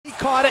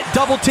caught it,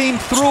 double team,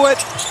 threw it,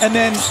 and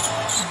then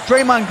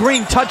Draymond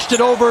Green touched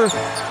it over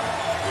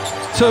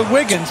to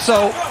Wiggins.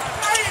 So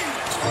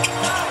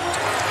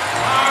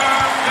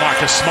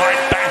Marcus Smart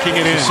backing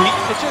it in.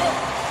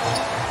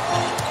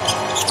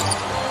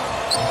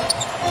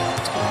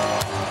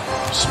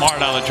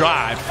 Smart on the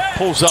drive,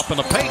 pulls up in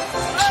the paint.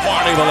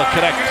 Smart able to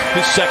connect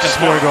his second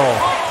score goal.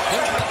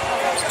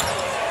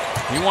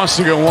 He wants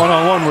to go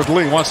one-on-one with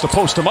Lee, wants to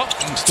post him up.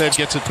 Instead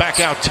gets it back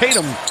out.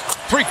 Tatum,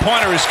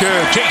 three-pointer is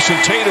good. Jason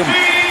Tatum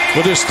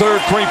with his third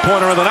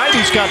three-pointer of the night.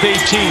 He's got 18.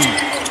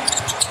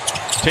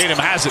 Tatum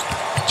has it,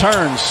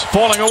 turns,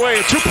 falling away.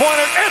 A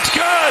two-pointer, it's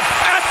good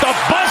at the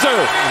buzzer.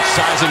 And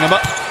sizing him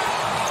up.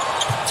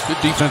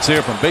 Good defense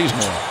there from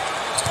Bazemore.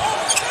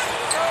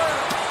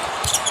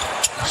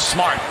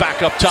 Smart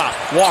back up top.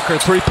 Walker,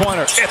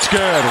 three-pointer, it's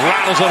good.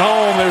 Rattles it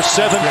home. There's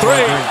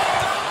 7-3.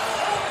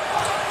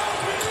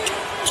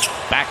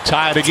 Back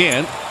tied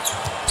again.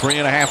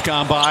 3.5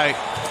 gone by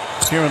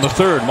here in the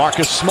third.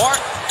 Marcus Smart,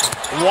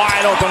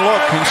 wide open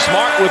look. And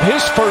Smart with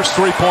his first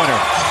three-pointer.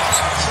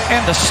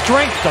 And the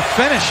strength to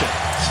finish it.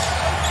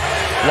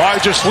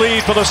 Largest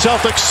lead for the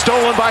Celtics,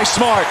 stolen by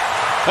Smart.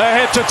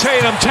 Ahead to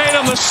Tatum.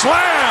 Tatum the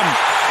slam.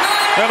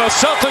 And the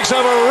Celtics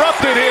have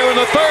erupted here in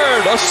the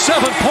third. A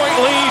 7-point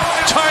lead.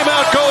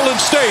 Timeout Golden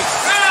State.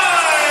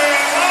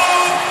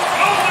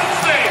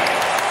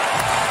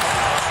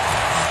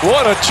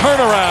 What a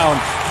turnaround.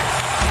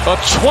 A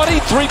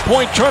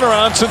 23-point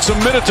turnaround since a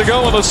minute to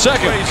go in the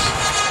second.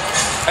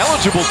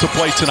 Eligible to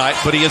play tonight,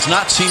 but he has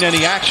not seen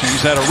any action.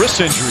 He's had a wrist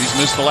injury. He's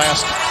missed the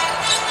last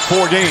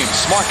 4 games.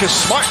 Marcus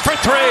Smart for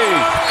three.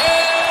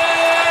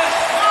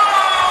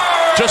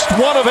 Just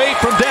 1 of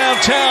 8 from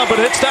downtown, but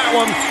hits that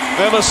one.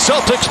 And the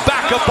Celtics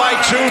back up by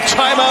 2.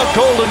 Timeout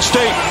Golden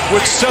State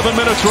with 7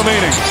 minutes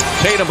remaining.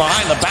 Tatum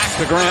behind the back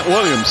to Grant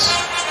Williams.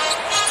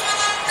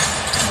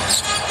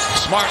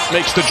 Smart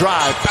makes the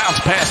drive, bounce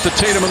pass to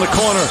Tatum in the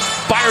corner,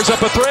 fires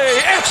up a three,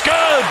 it's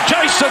good!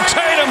 Jason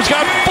Tatum's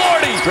got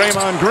 40!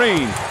 Draymond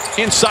Green,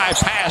 inside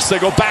pass, they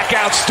go back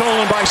out,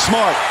 stolen by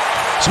Smart.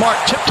 Smart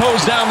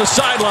tiptoes down the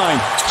sideline.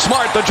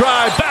 Smart the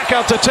drive, back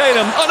out to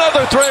Tatum,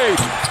 another three.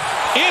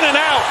 In and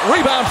out,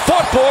 rebound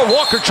fought for,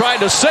 Walker tried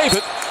to save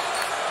it.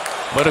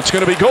 But it's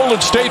going to be Golden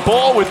State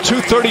ball with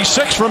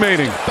 2:36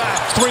 remaining. Back,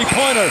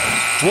 three-pointer,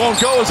 won't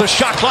go as the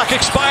shot clock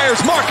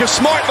expires. Marcus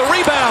Smart the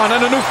rebound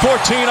and a new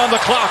 14 on the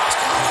clock.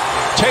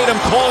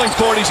 Tatum calling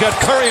for it, he's got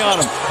Curry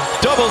on him.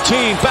 Double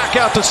team, back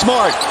out to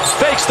Smart.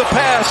 Fakes the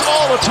pass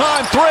all the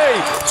time, three.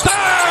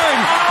 Bang!